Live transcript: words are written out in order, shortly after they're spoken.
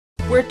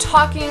we're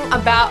talking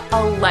about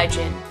a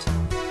legend.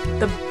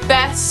 The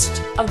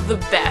best of the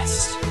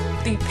best.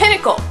 The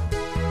pinnacle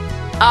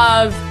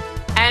of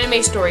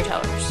anime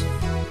storytellers.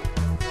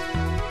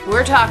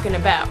 We're talking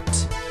about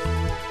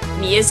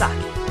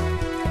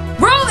Miyazaki.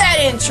 Roll that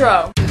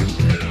intro!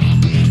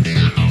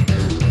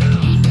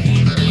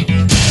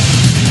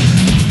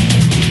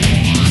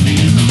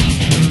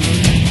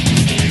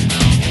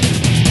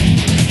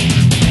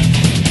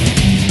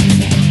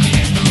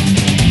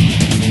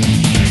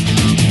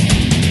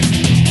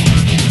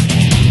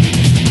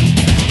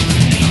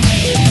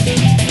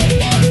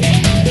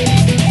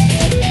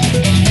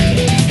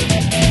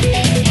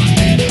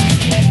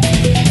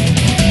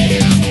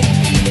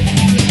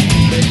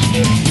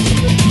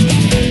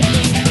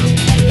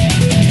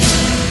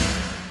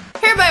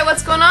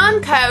 What's going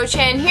on?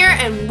 Kio-chan here,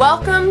 and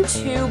welcome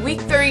to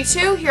week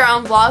 32 here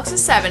on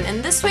VlogsOfSeven.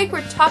 And this week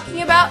we're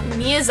talking about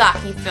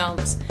Miyazaki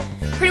films.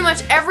 Pretty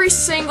much every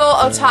single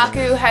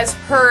otaku has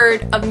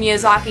heard of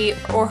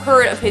Miyazaki or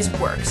heard of his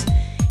works.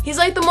 He's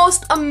like the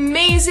most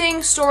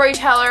amazing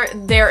storyteller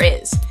there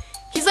is.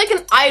 He's like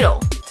an idol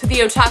to the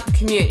otaku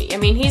community. I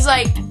mean, he's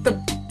like the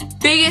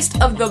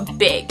biggest of the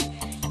big.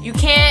 You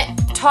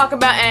can't talk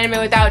about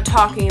anime without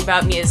talking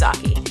about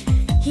Miyazaki.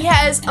 He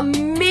has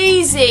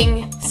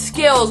amazing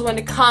skills when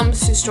it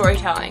comes to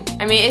storytelling.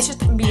 I mean, it's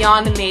just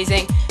beyond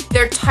amazing.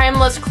 They're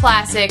timeless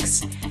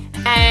classics,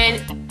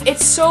 and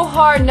it's so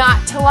hard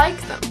not to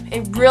like them.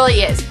 It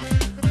really is.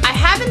 I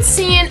haven't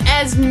seen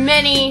as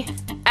many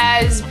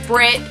as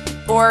Brit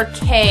or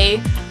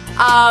Kay.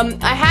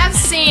 I have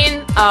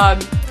seen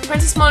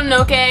Princess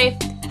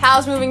Mononoke,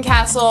 Howl's Moving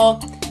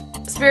Castle,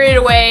 Spirited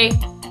Away,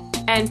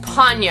 and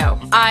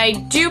Ponyo. I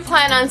do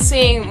plan on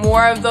seeing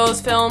more of those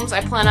films.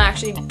 I plan on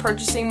actually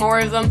purchasing more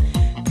of them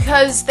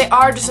because they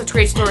are just such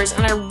great stories,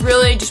 and I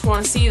really just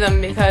want to see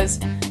them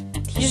because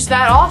he's just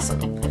that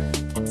awesome.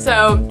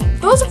 So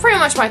those are pretty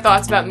much my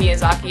thoughts about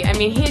Miyazaki. I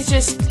mean, he's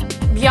just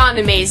beyond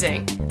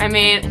amazing. I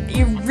mean,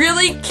 you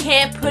really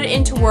can't put it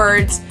into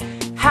words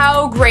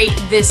how great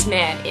this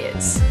man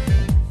is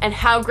and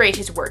how great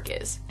his work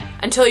is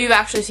until you've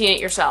actually seen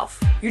it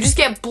yourself. You just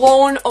get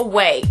blown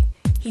away.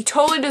 He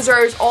totally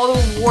deserves all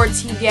the awards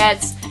he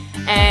gets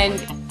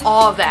and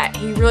all of that.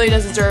 He really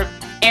does deserve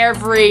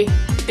every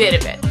bit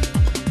of it.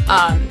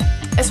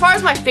 As far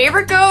as my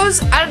favorite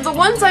goes, out of the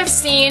ones I've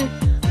seen,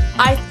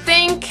 I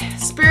think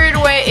Spirited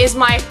Away is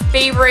my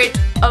favorite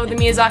of the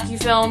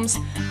Miyazaki films.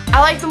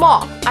 I like them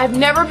all. I've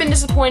never been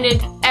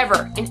disappointed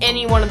ever in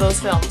any one of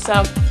those films.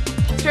 So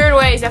Spirited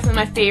Away is definitely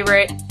my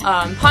favorite.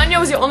 Ponyo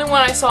was the only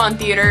one I saw in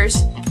theaters.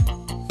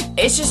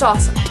 It's just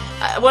awesome.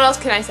 What else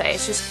can I say?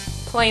 It's just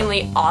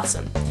plainly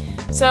awesome.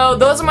 So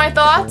those are my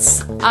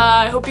thoughts.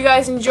 I hope you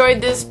guys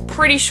enjoyed this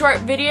pretty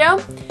short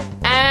video,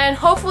 and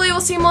hopefully we'll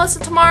see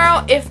Melissa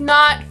tomorrow. If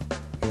not,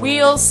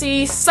 we'll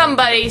see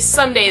somebody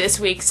someday this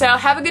week. So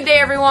have a good day,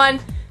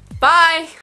 everyone. Bye!